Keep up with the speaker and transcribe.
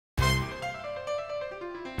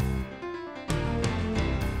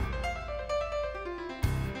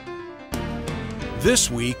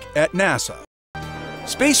This week at NASA.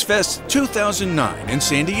 Space Fest 2009 in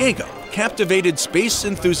San Diego captivated space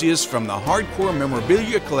enthusiasts from the hardcore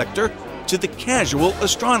memorabilia collector to the casual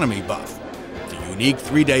astronomy buff. The unique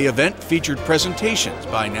three-day event featured presentations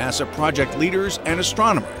by NASA project leaders and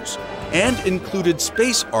astronomers and included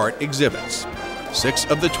space art exhibits. 6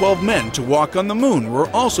 of the 12 men to walk on the moon were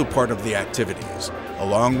also part of the activities,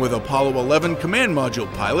 along with Apollo 11 command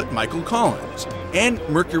module pilot Michael Collins and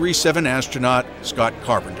Mercury 7 astronaut Scott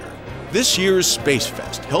Carpenter. This year's Space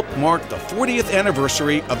Fest helped mark the 40th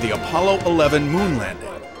anniversary of the Apollo 11 moon landing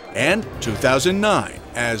and 2009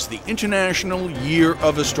 as the International Year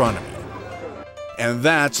of Astronomy. And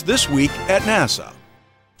that's This Week at NASA.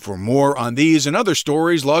 For more on these and other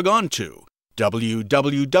stories, log on to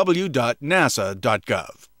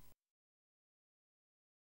www.nasa.gov.